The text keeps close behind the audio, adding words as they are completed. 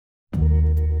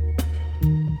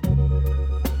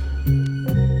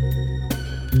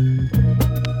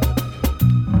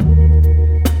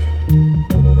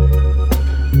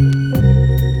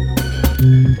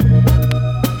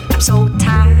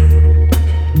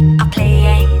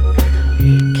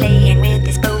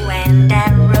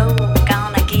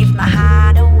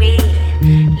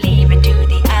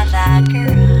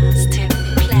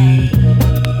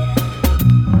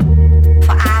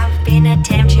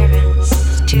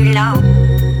belong.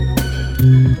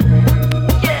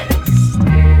 Yes.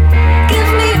 Give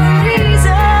me a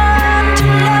reason to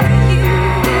love you.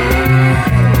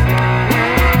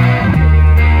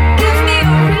 Give me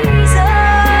a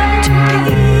reason to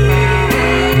be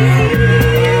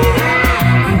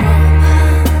a woman.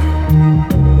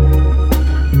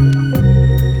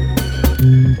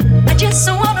 I just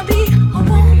wanna be a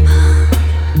woman.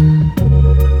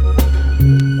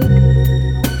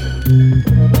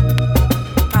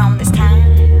 From this time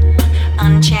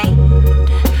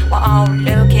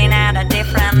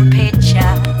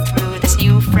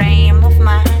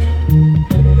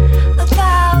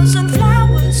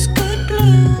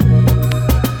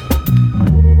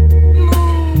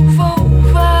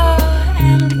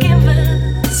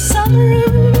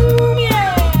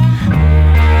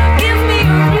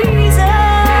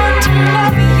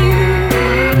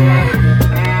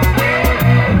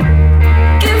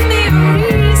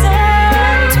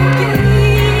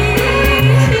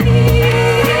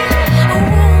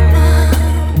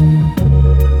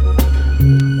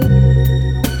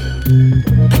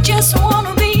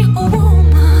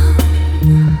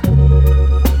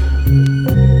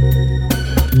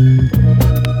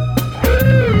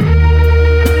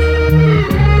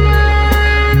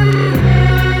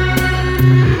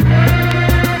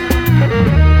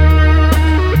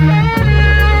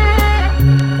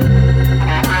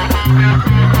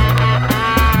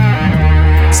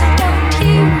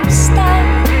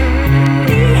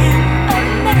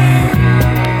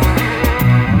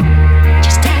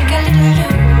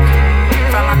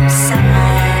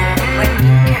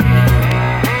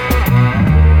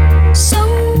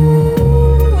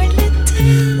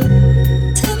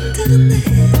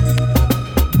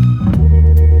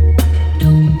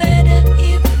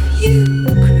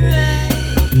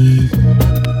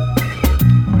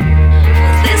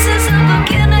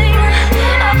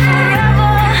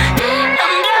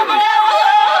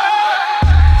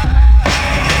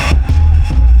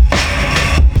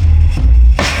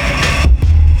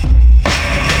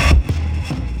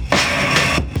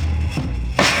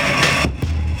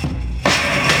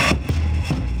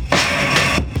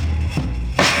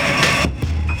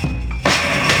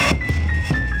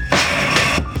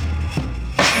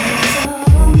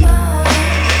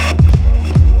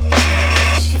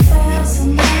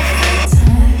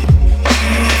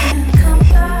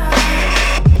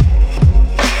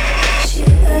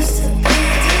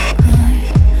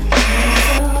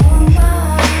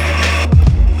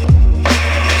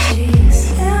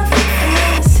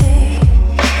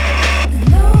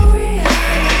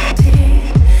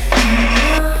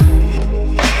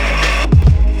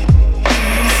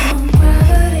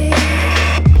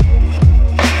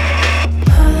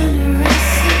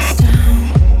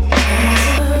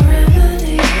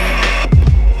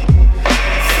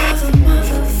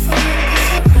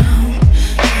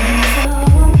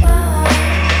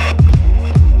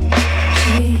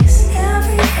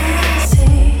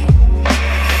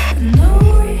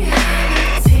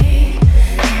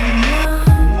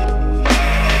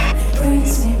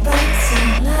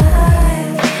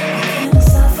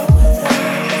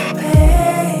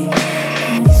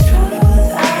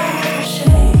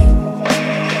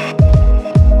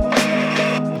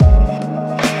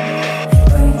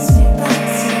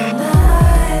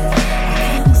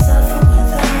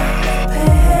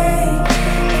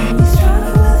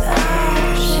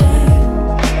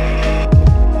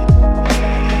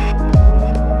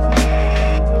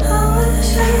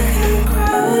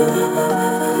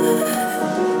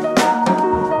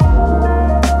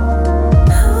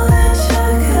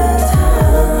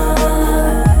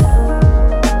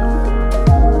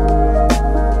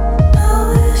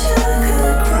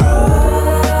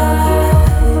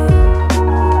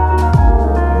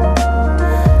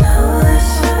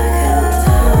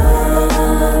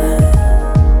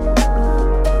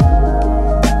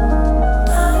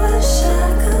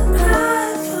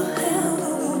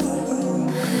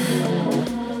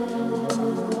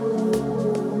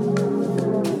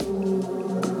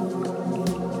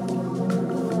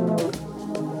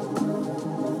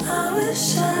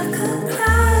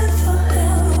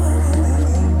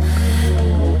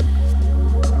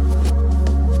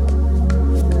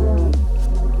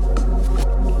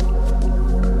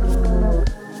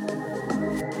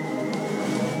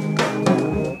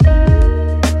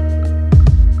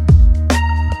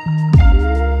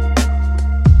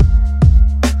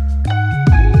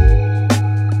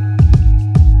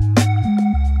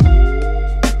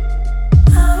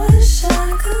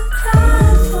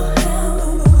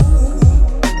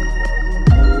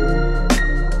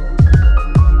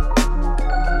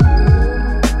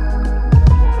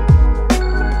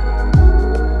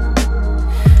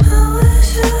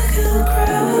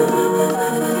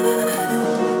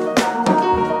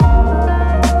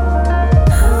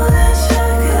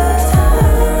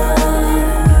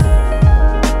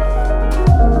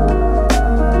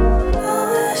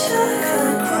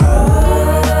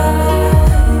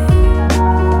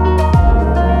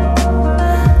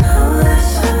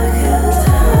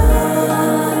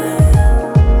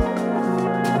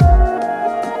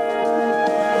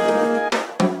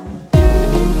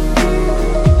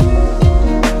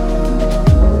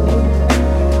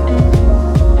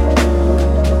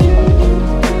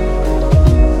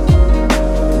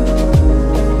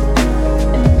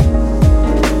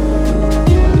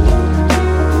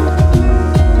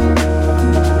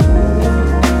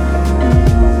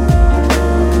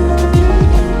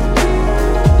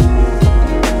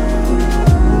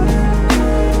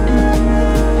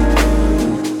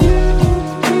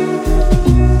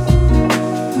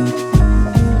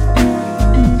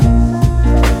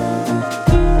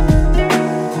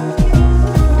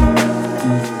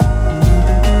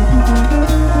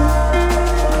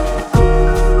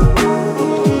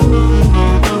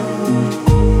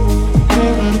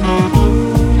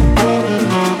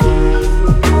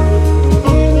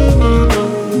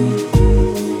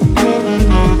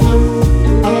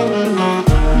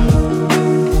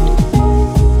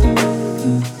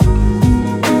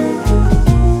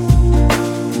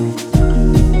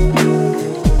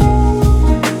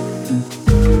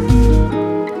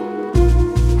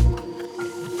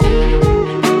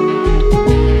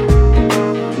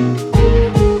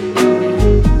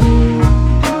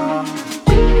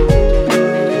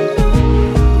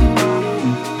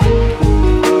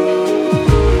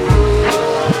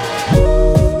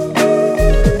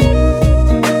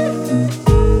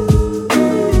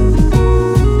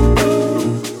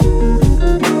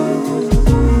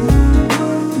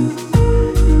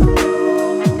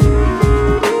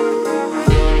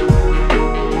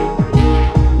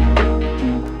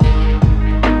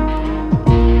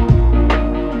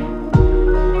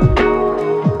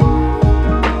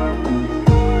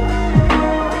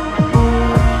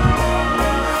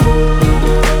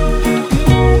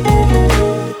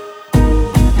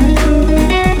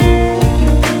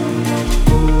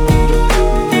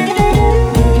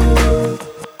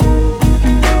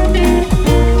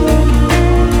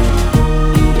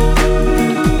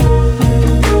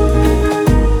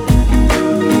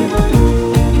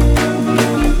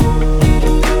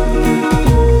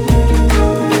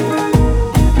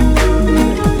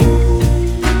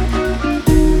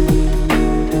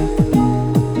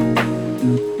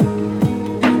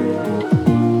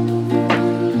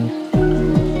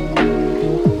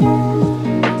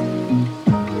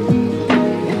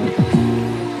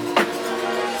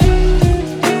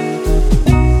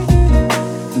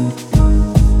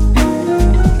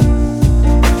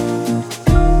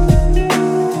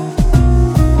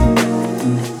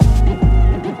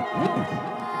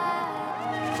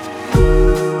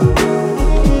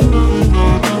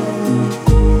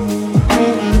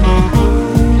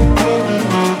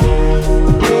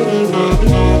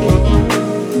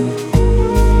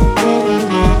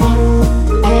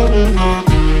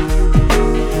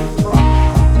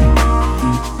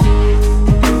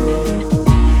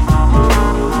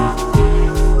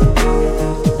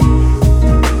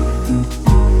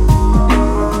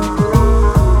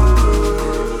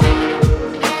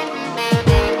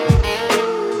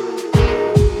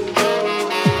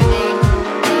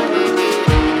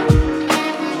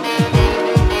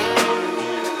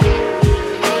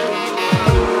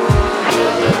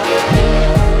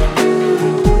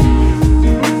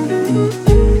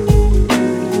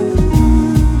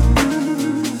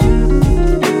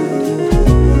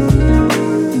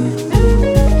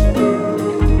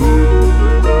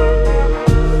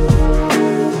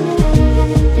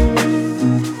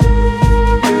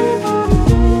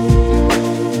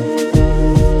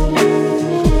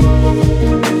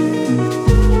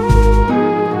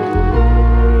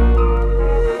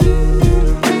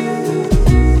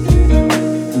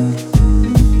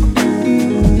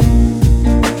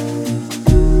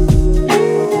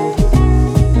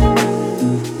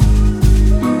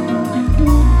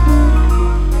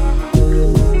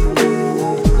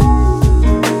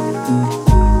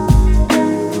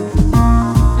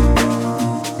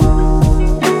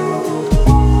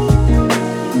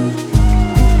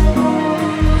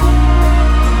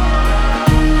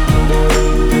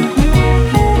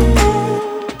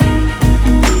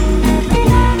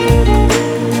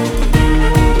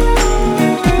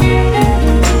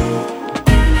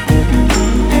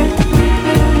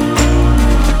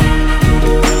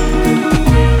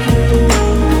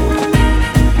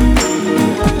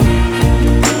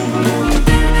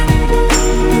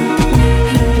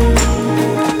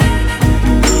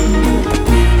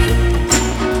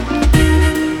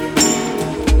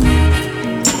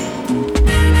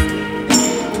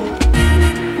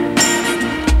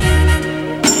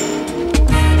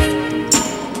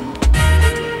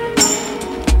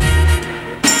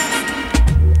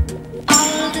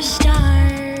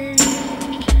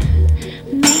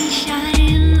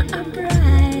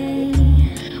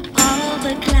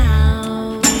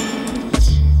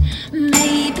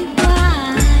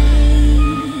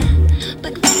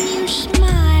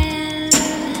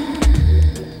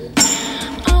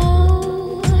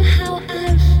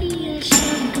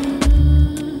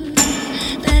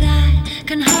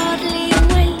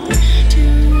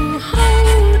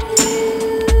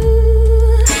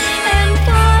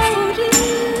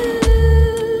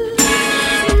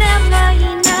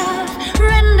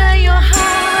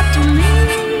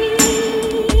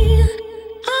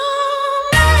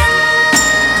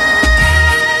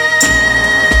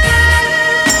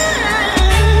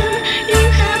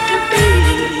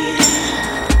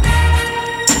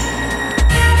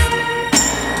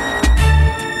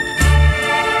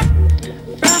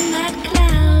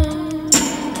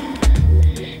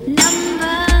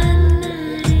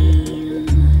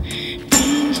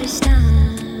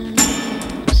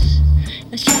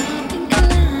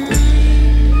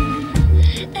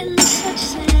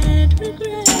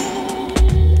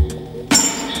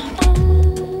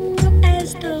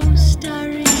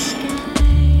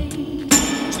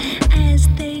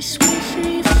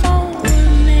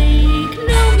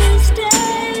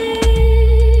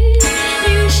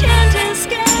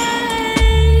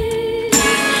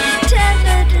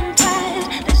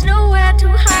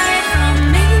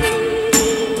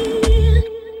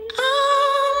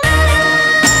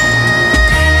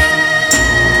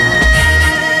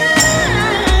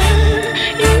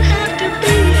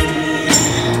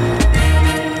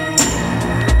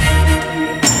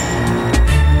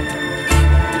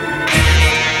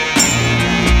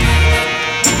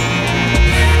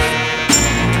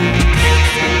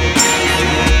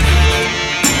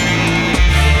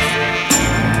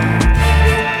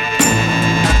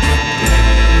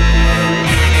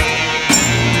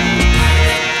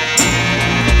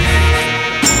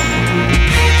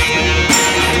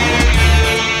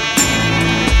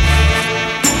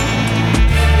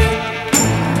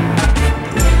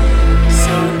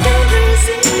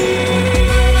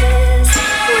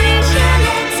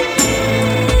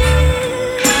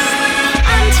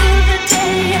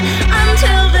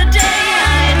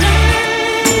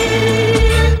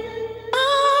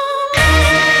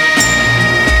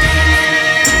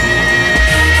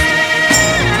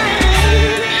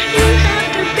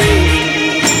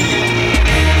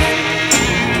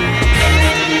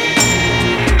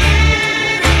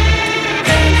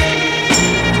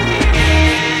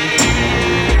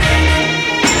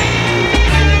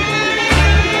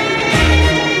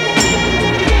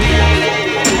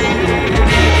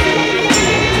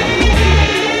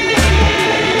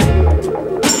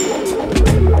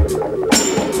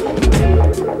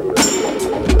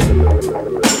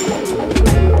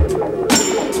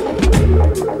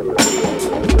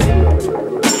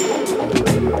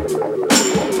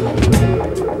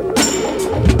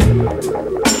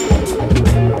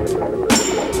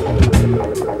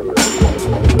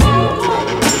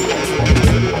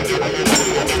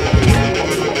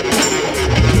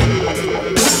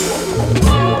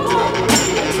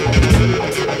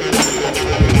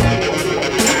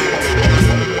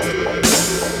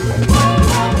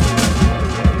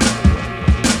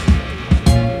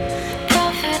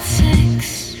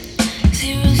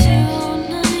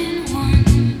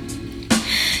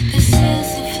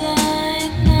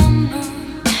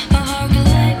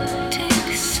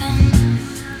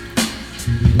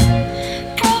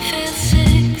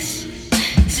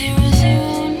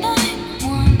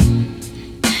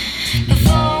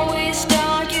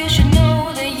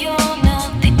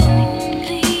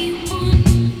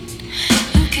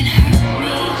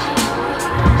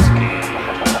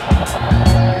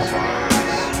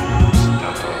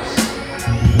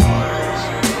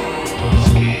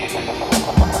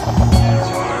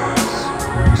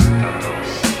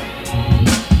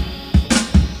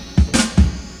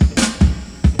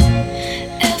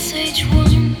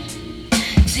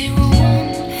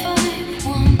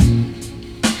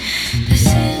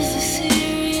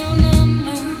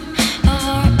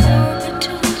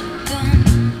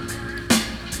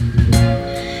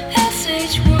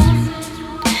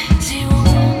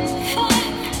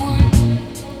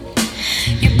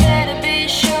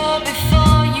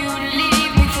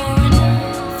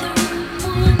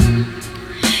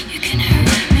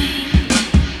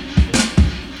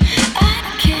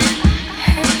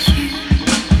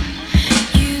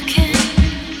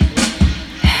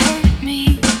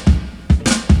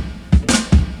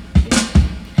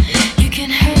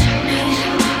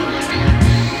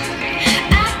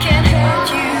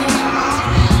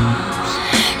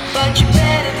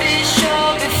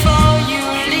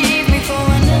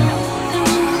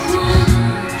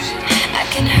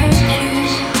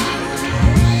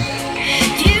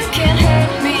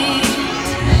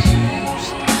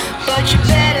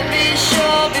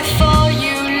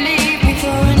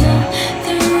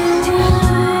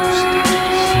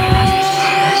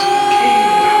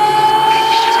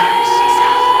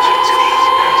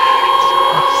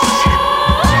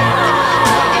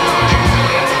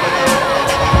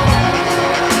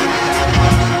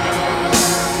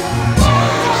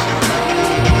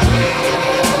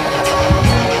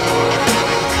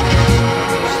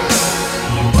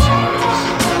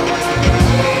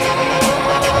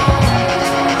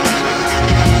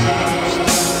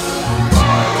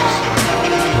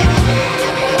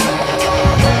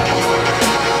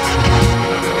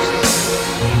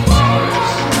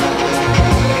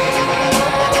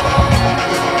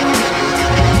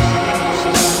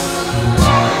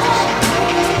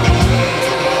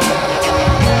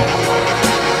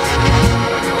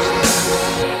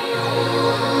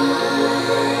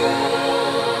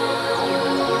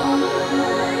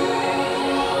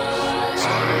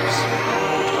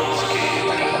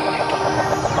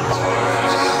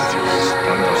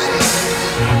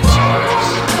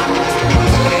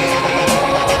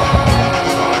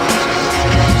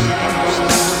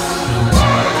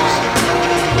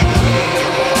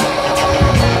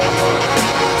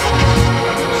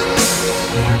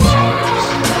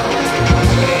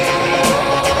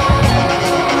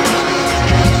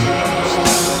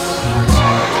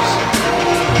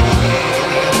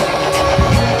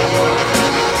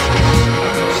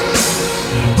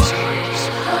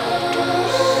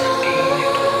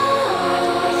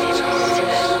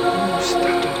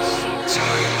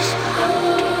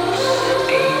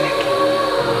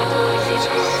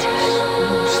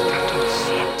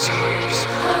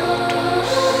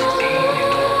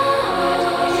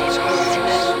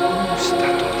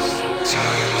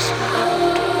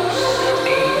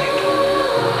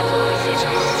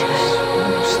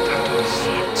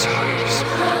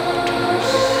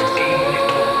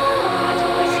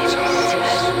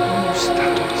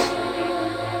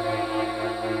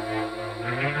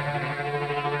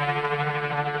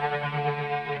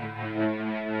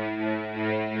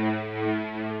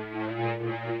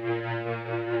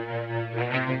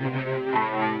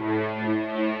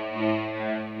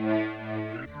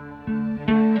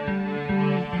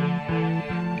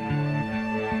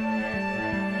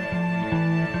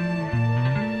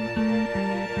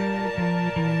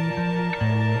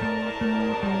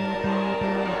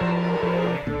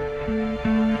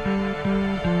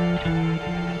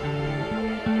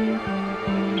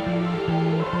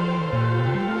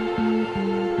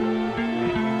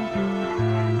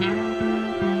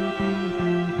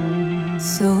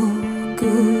So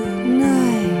good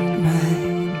night, my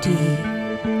dear.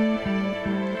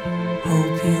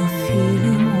 Hope you're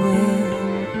feeling well.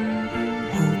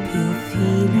 Hope you're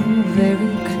feeling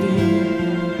very clear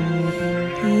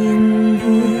in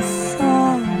this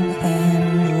song and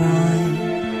rhyme.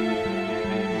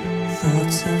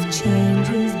 Thoughts of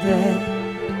changes that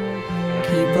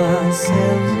keep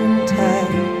ourselves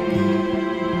intact.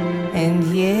 And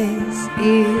yes,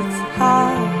 it's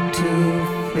hard to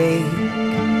fake,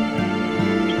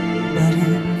 but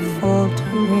I'm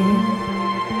faltering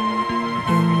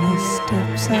in the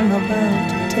steps I'm about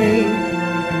to take.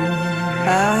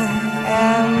 I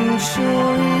am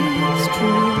sure it's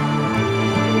true.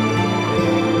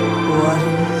 What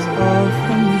is all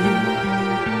from you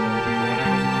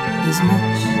is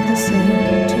much the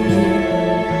same to you.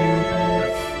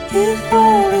 If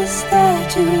all the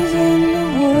statues in the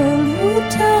world would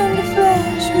turn to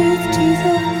flesh with teeth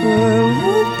of pearl,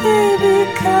 would they be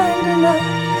kind enough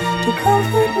to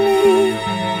comfort me?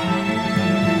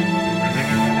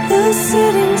 The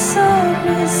setting sun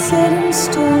is set in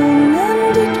stone,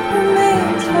 and it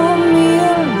remains for me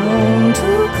alone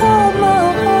to call my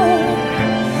own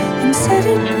and set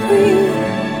it free.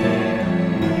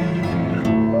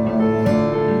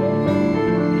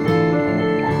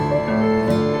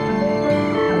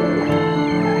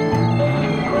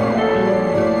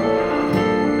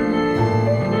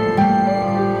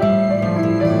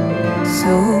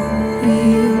 So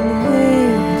we'll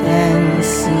wait and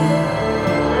see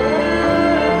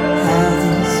how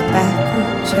this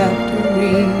backward chapter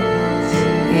reads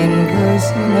in verse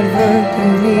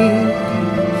inadvertently,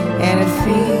 and it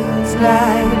feels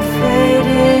like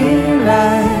fading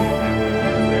light.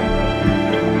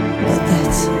 But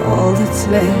that's all that's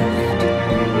left,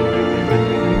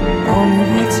 only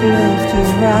what's left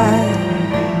is right.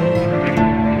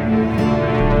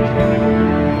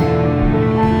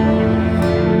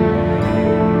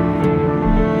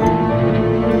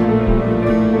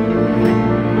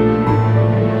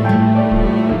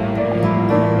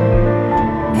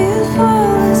 If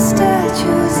all the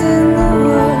statues in the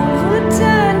world would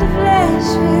turn to flesh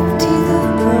with teeth of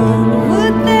pearl,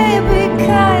 would they be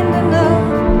kind enough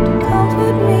to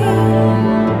comfort me?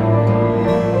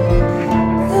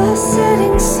 The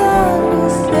setting sun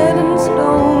is set in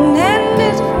stone, and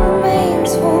it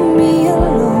remains for me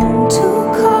alone to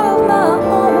carve my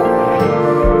own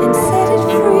and set it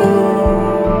free.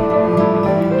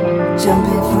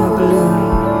 Jumping from a balloon,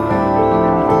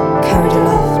 carried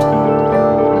aloft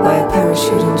by a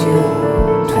parachute in June,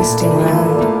 twisting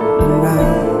round and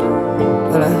round.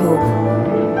 Well, I hope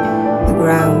the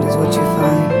ground is what you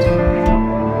find.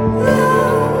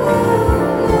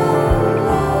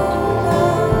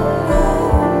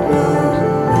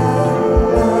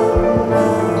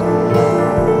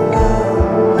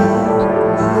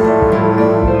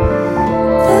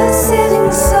 The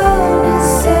setting sun is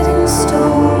set in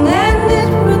stone, and it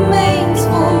remains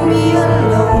for me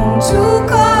alone to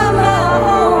carve my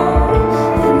own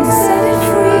and set it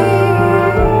free.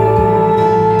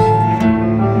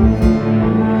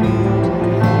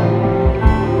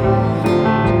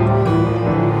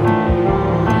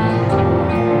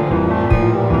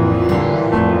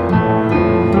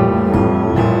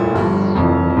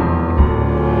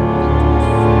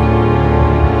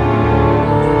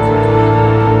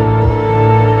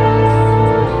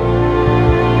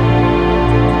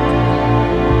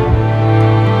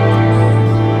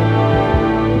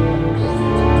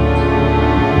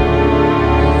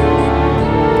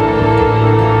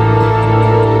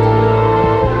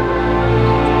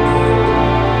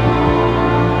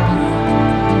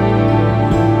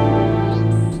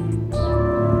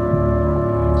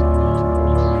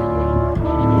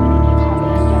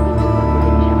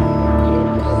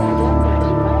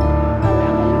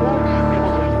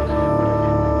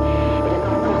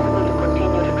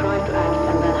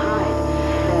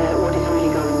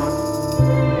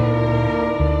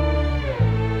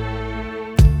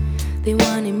 They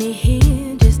wanted me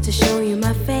here just to show you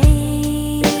my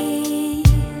face,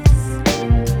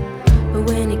 but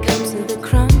when it comes to the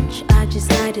crunch, I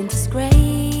just hide in disgrace.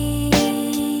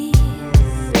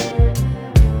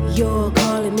 You're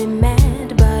calling me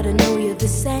mad, but I know you're the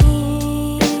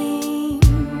same,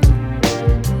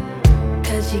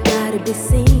 'cause you gotta be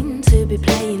seen to be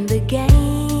playing the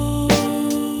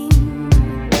game.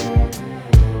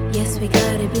 Yes, we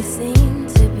gotta be seen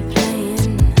to be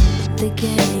playing the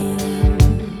game.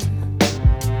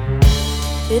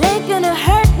 It ain't gonna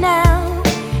hurt now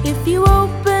if you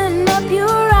open up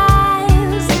your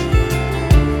eyes.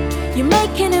 You're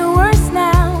making it worse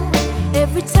now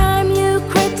every time you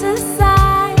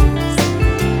criticize.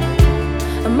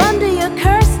 I'm under your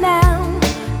curse now,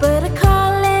 but I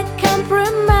call it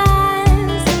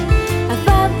compromise. I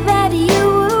thought that you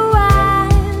were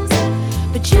wise,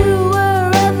 but you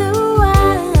were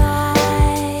otherwise.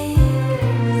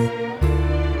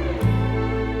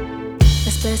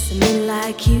 A specimen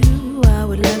like you I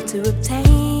would love to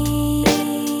obtain.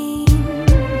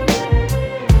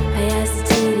 I asked the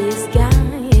tedious guy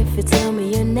if you tell me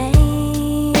your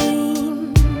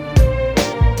name.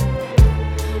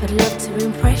 I'd love to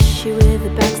impress you with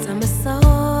the backs of my soul.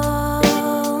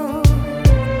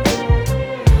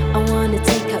 I wanna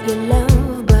take out your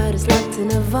love, but it's locked in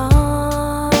a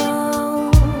vault.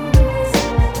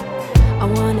 I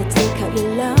wanna take out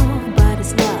your love, but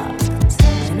it's locked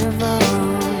in a vault.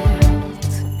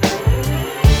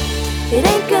 It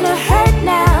ain't gonna hurt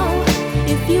now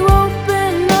if you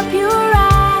open up your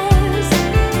eyes.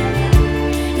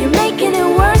 You're making it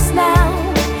worse now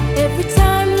every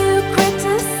time you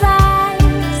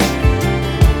criticize.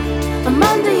 I'm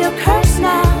under your curse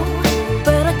now,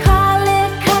 but I call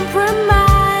it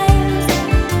compromise.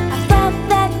 I thought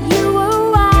that you were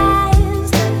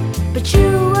wise, but you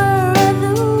were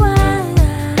otherwise.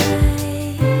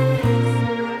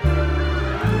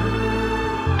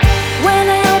 When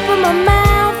I open my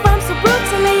mouth, I'm so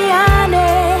brutally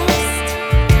honest,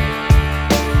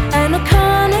 and I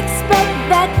can't expect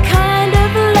that kind of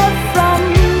love from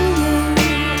you.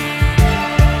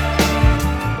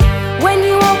 When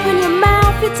you open your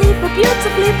mouth, your teeth are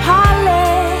beautifully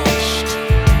polished,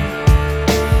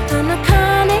 and I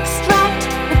can't extract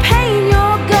the pain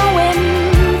you're going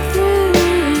through.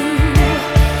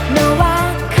 No, I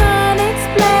can't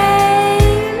explain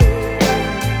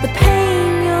the pain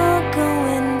you're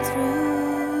going through.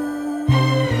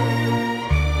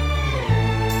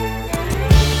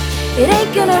 It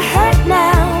ain't gonna hurt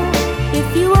now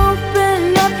If you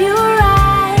open up your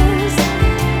eyes,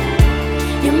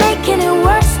 you're making it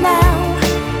worse now.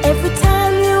 Every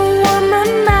time you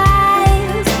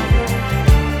womanize,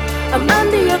 I'm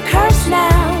under your curse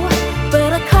now,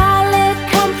 but I call it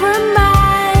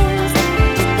compromise.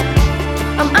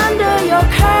 I'm under your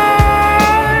curse.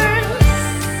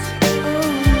 Oh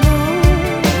no,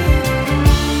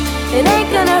 it ain't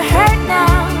gonna hurt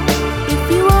now. If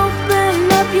you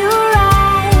open up your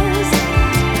eyes,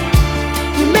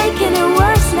 you're making it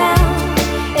worse now.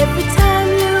 Every time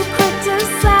you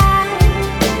criticize,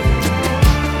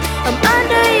 I'm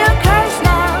under your curse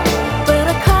now, but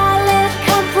I call it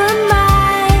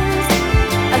compromise.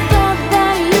 I thought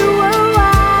that you were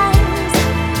wise,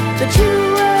 but you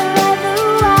were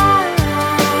otherwise.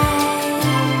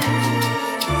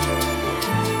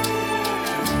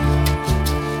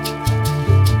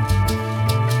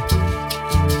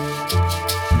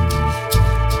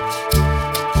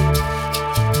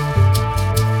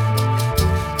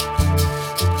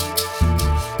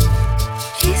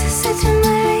 Jesus said to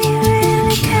Mary, you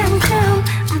really can come.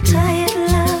 I'm tired,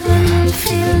 love, and I'm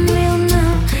feeling real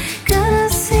now. Gonna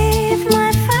see if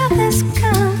my father's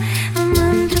come. I'm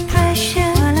under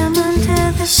pressure while I'm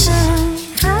under the sun.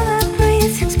 Father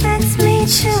breathes, expects me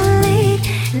to lead.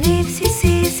 Leaves, he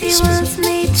sees, he wants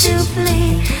me to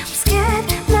bleed. I'm scared,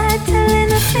 mad, telling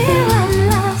the fear I'm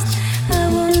lost. I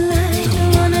won't lie,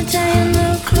 don't wanna die on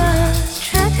the cross.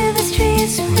 Trapped to the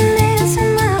streets with nails in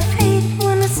my feet.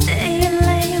 Wanna stay and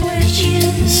lay with you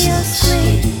in your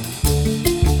sleep.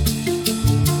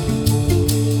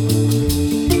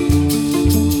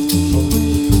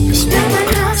 It's not my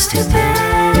cross to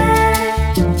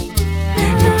bear.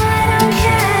 No, I don't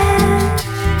care.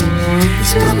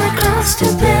 It's not my cross to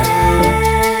bear.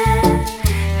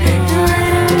 No, I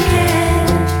don't care.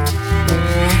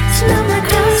 It's not my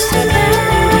cross to bear.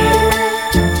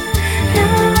 No,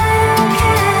 I don't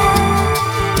care.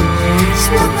 It's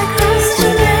not my cross to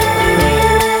bear.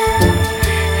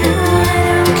 No, I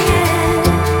don't care.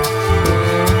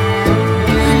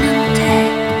 When I'm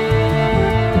dead,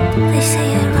 they say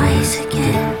I rise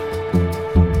again.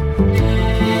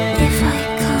 If I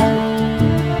come,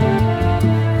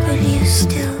 will you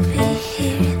still be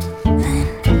here then?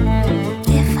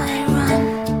 If I run,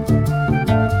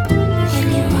 will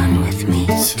you run with me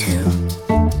too?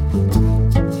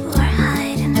 Or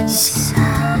hide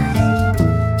inside,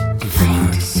 find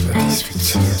a space for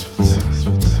two?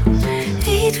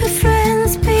 Eat with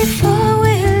friends before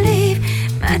we leave.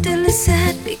 Madeline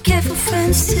said, be careful,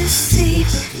 friends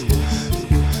deceive.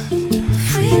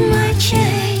 Free my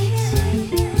chains.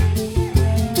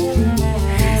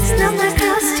 It's not my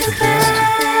cross to bear.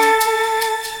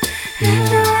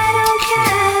 No, I don't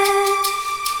care.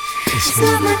 It's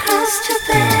not my cross to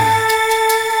bear.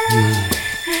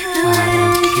 No, I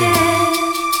don't care.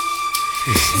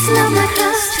 It's not my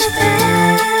cross to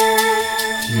bear.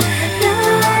 No,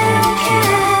 I don't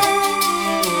care.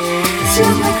 It's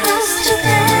not my cross to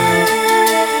bear.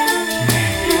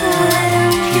 No, I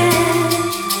don't care.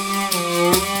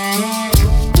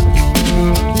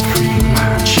 Free my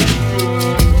chain.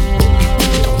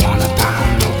 Don't wanna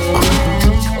die no more.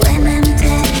 When I'm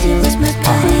dead, it was my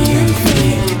body and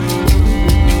feet.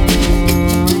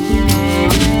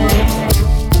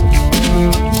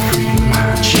 Free my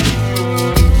chain.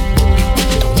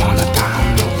 Don't wanna die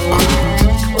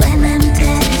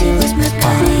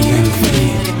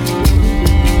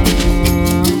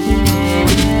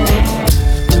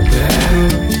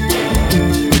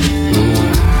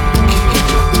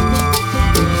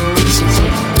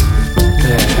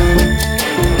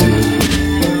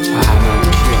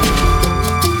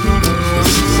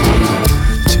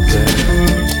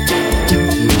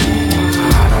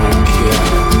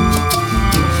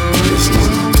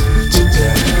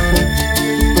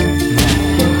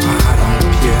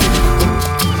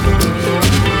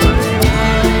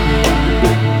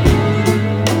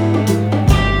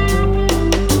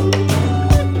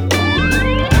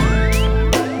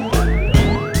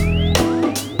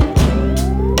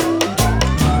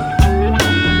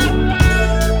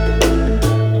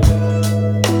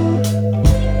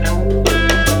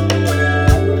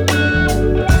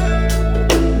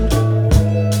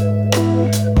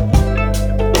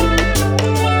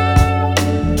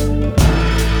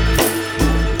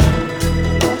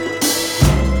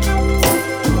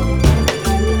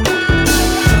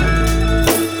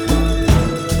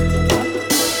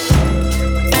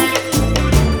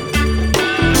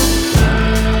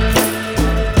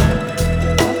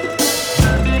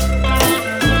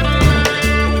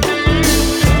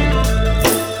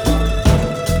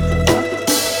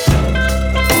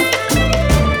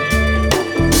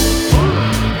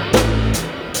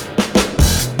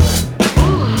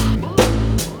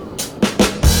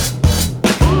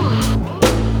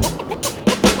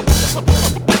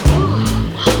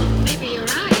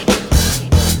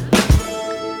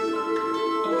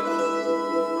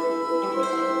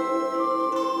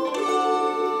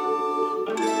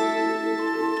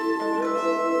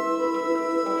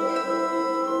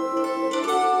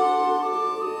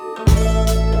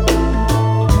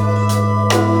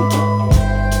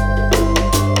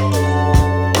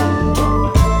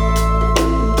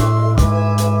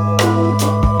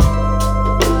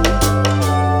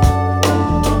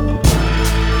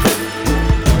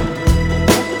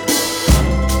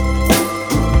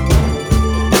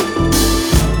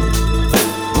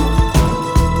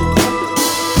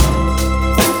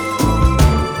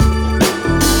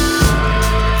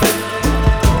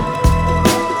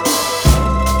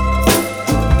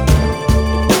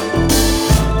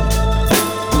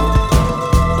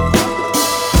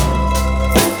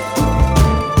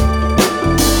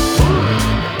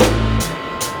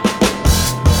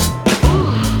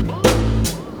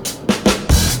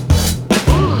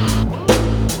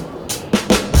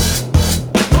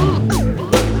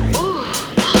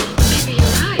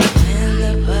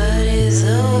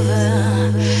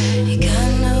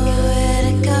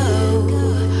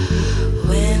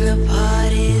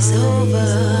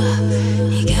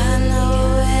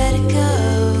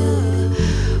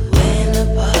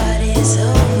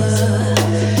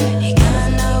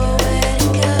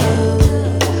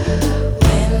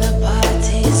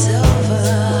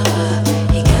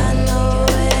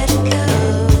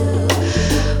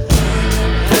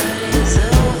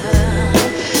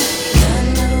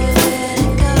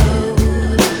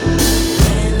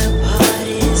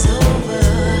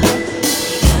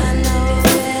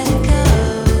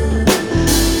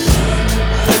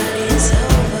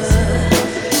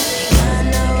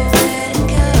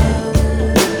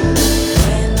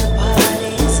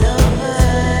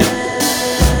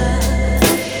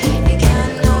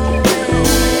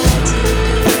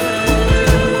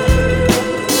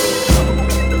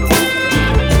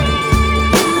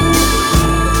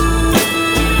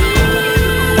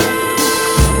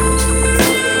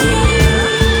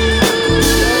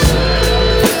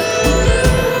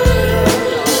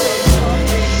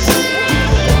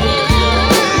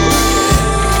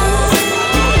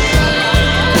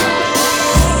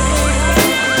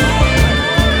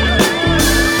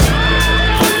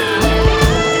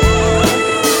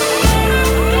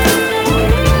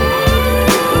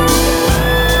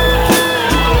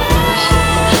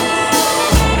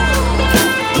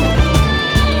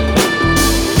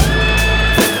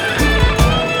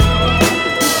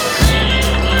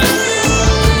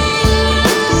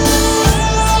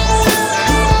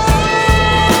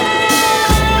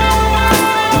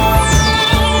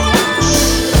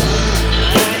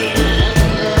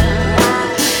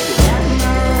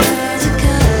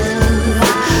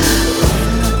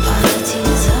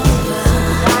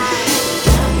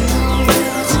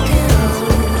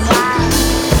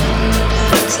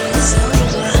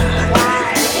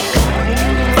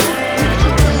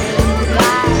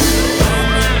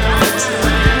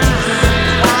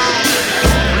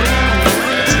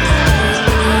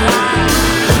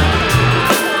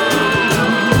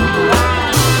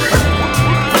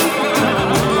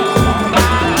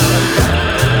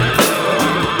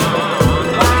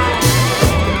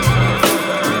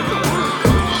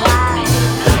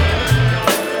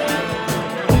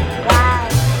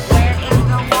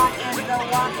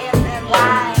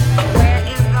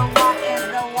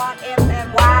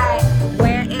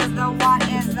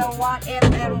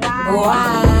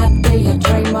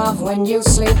when you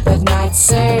sleep at night.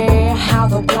 See how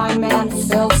the blind man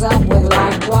fills up with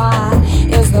light. Why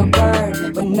is the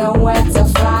bird with nowhere to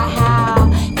fly?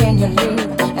 How can you leave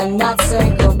and not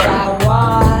say goodbye?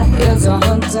 Why is a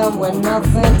hunter with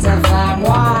nothing to find?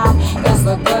 Why is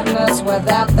the goodness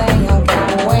without the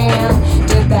unkind? When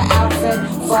did the outfit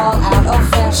fall out of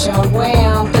fashion?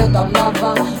 When did the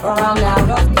lover run out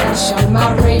of passion? My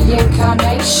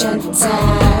reincarnation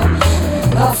time,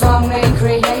 a phony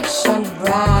creation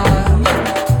rhyme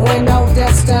with no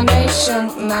destination.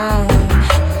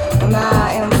 My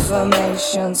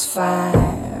information's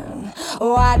fine.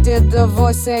 Why did the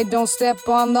voice say don't step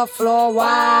on the floor?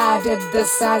 Why did the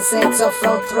sign say to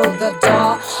flow through the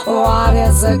door? What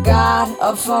is a god?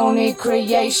 A phony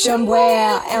creation.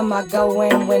 Where am I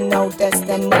going with no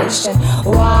destination?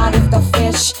 What if the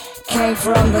fish came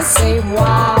from the sea?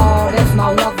 What if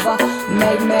my lover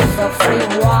made me feel free?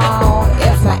 What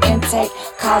if my intake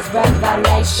caused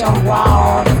revelation?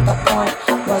 What if the point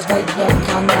was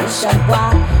reincarnation?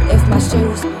 What if my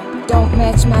shoes don't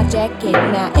match my jacket?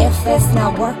 Now if it's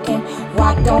not working,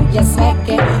 why don't you smack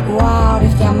it? What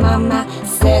if your mama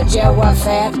said you were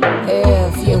fat?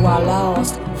 If you are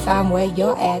lost, find where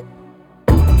you're at.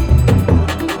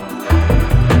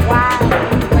 Why?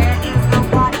 Where is the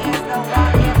what is the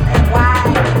what if and why?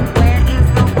 Where is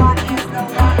the what is the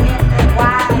what if and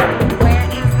why? Where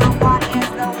is the what is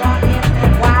the what if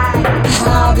and why?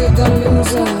 How did the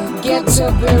loser get to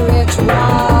be rich?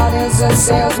 What is a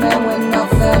salesman with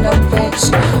nothing to pitch?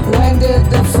 When did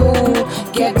the fool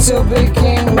get to be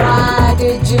king? Why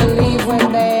did you leave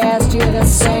when they asked you to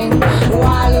sing?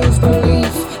 Why lose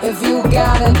belief if you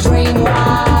got a dream?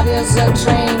 What is a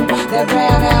train that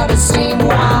ran out of steam?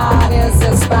 What is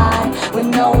a spy with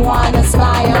no one to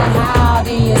spy on? How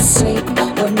do you sleep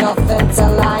with nothing to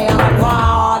lie on?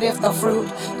 What if the fruit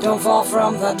don't fall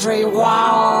from the tree?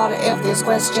 What if these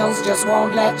questions just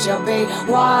won't let you be?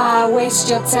 Why waste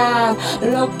your time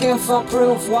looking for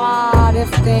proof? What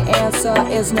if the answer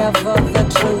is never the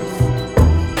truth?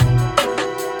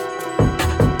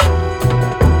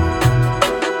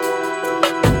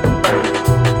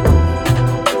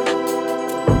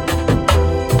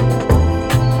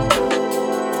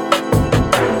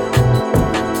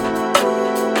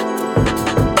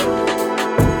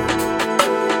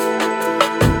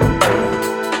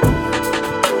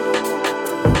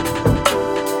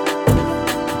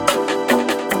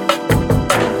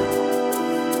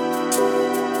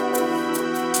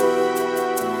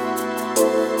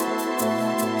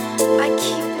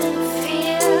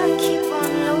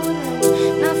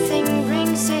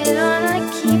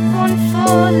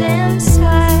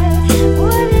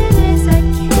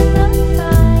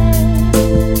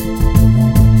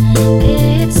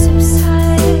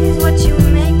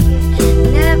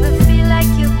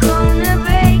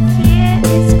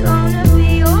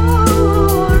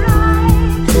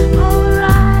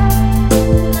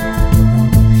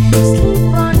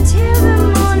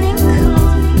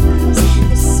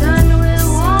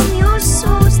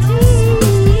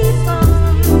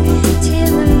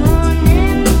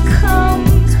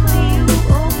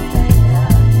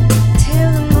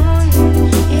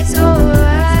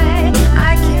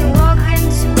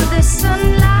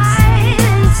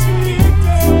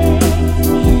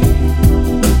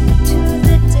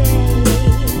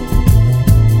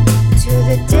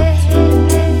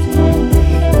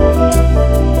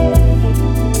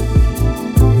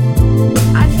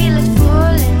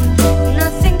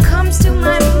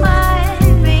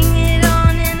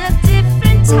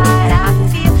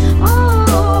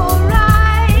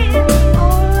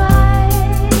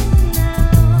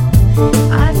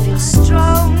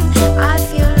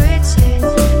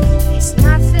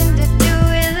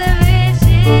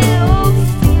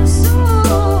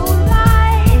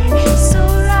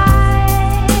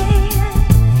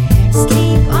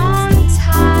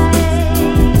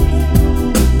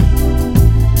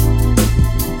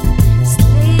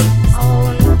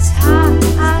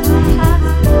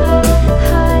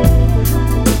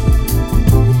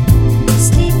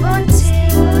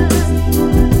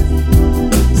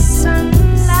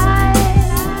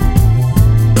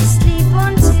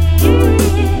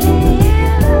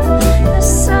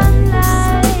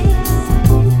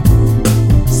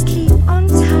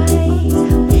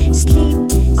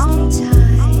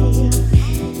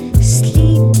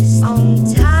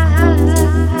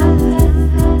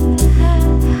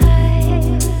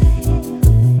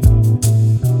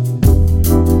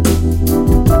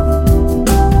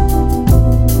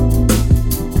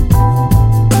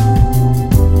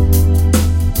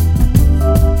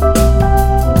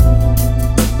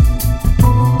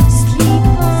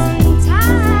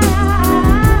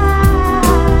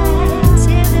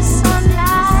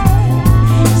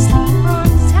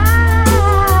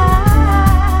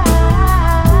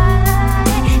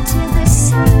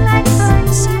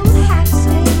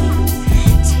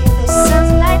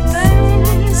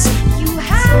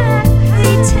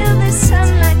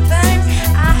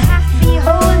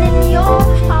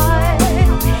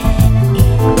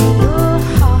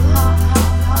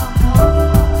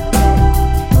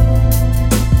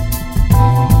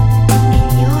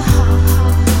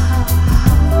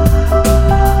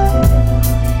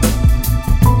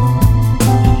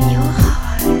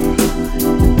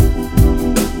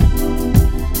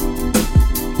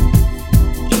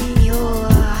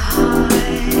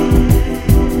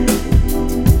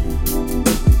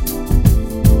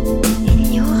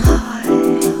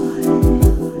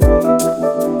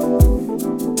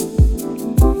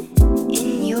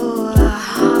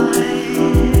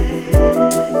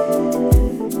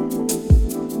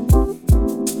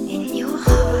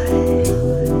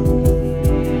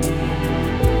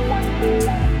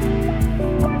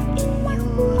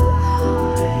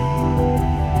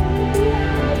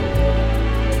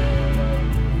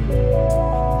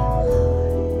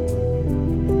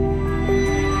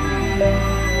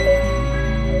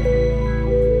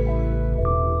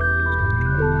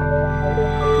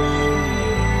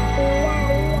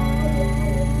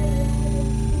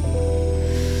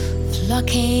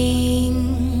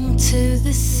 came to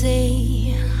the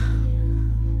sea.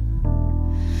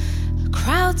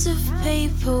 Crowds of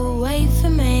people wait for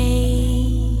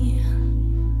me.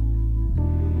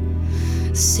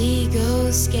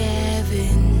 Seagulls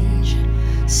scavenge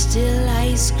still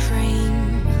ice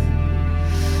cream.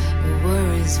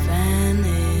 Worries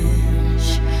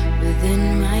vanish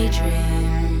within my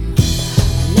dream.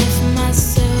 I left my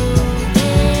soul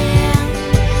there,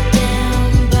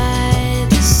 down by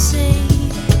the sea.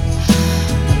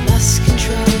 I lost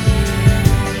control here,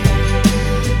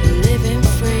 living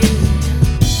free.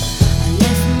 I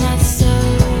left my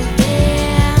soul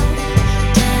there,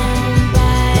 down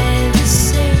by the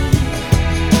sea.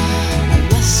 I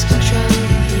lost control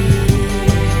here,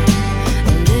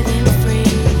 living free.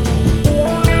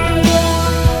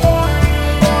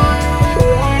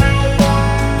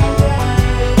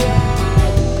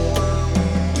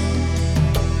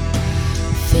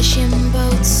 Fishing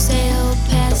boats sail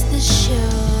past the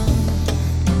shore.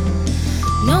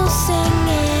 No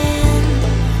singing,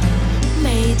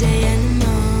 Mayday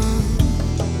anymore.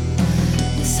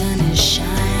 The sun is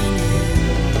shining,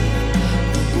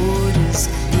 the water's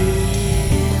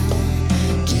clear.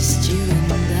 Just you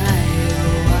and I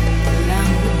walk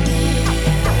along the pier.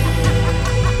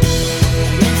 I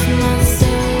left my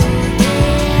soul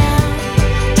there,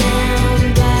 down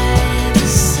by the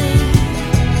sea.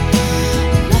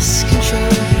 Lost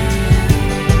control here,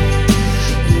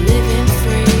 living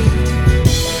free.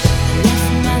 I left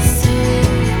my soul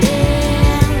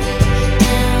there,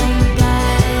 down by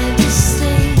the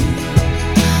sea.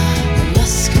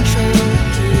 Lost control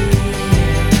here,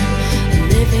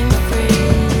 living free.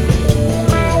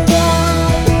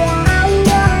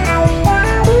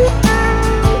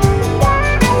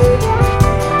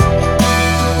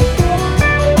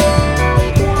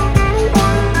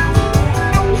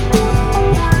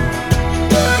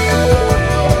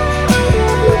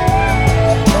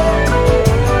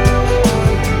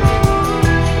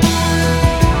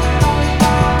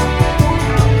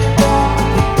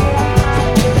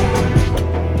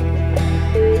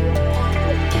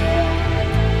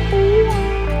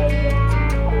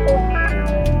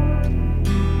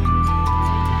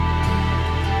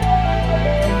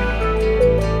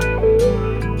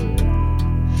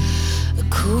 A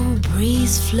cool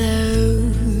breeze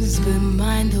flows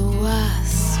behind the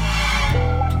wasp.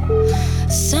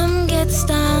 Some get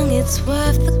stung, it's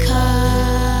worth the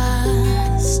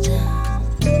cost.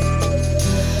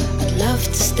 I'd love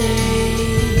to stay.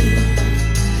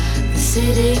 The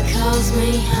city calls me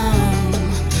home.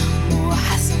 More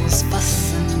hassles,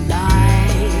 fuss, and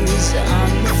lies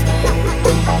on the phone.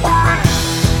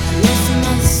 I left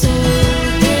my soul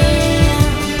there,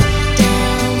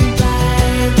 down by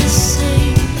the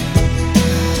sea.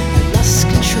 I lost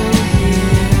control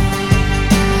here,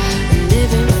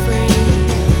 living free.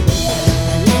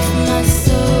 I left my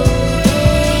soul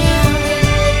there,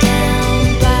 down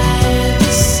by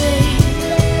the sea.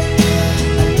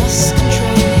 I lost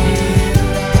control here,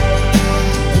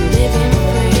 living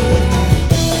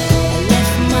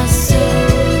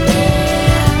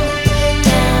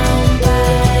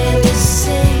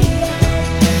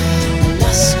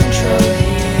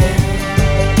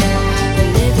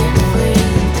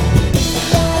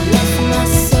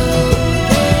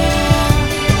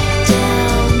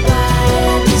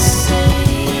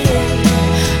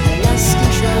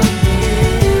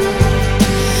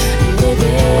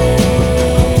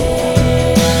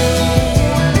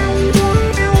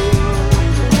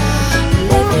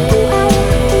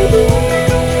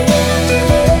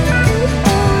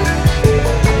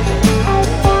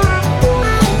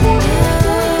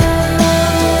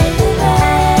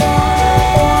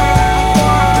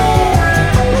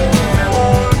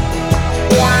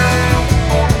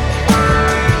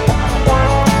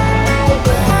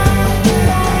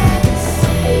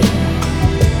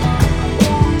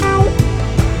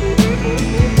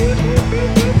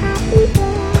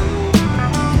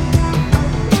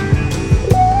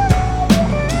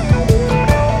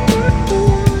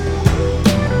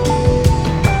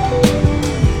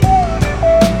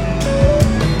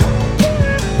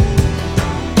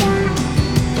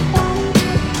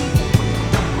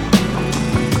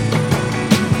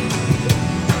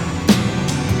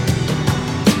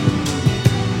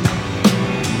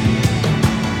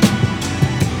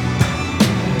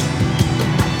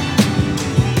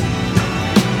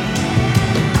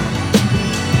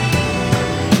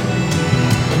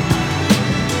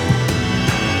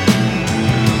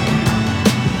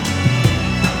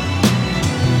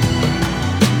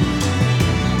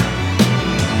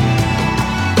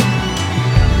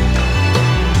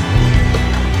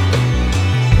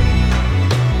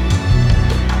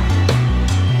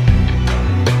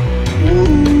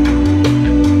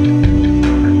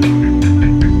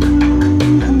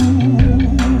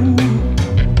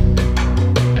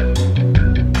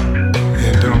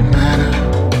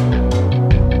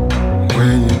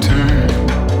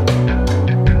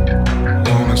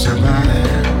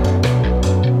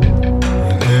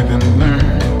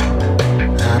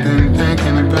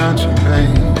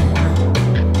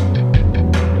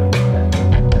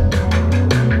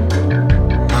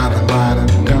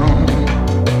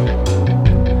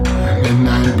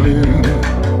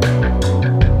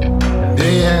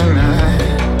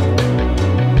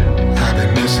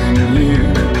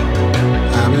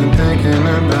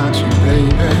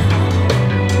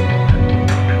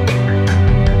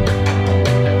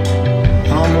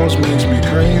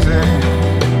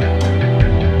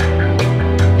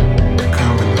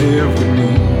live with me.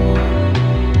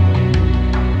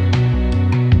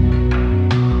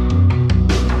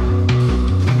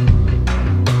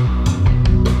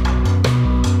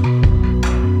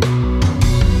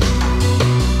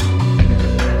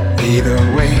 Either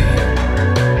way,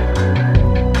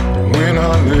 win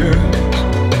or lose,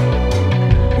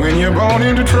 when you're born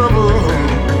into trouble,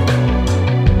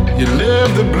 you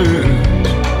live the blues.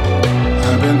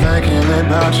 I've been thinking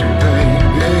about you,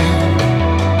 baby.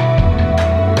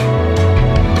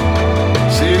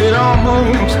 See, it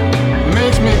almost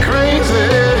makes me crazy.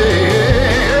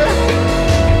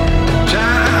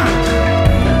 Child,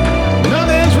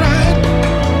 nothing's right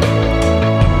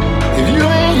if you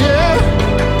ain't here.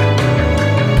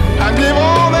 I give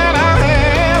all that I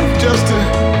have just to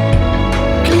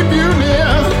keep you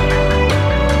near.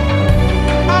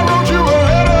 I wrote you a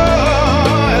letter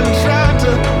and tried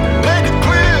to make it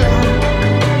clear,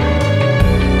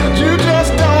 but you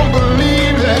just don't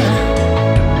believe that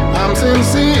I'm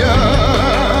sincere.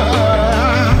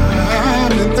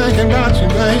 I've been thinking about you,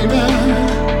 baby.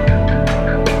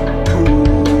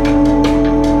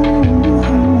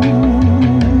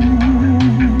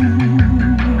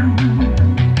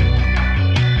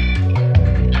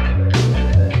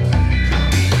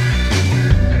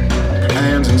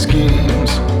 Plans and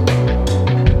schemes,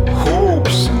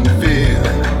 hopes and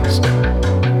fears,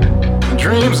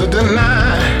 dreams are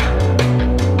denied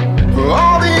for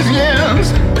all these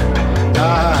years.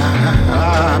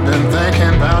 I've been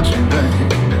thinking about you,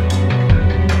 babe.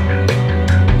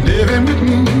 Living with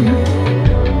me,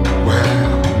 well,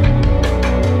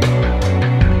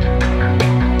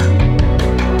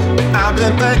 I've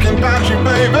been thinking about you,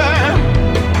 baby.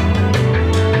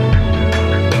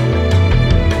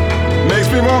 Makes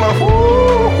me wanna hold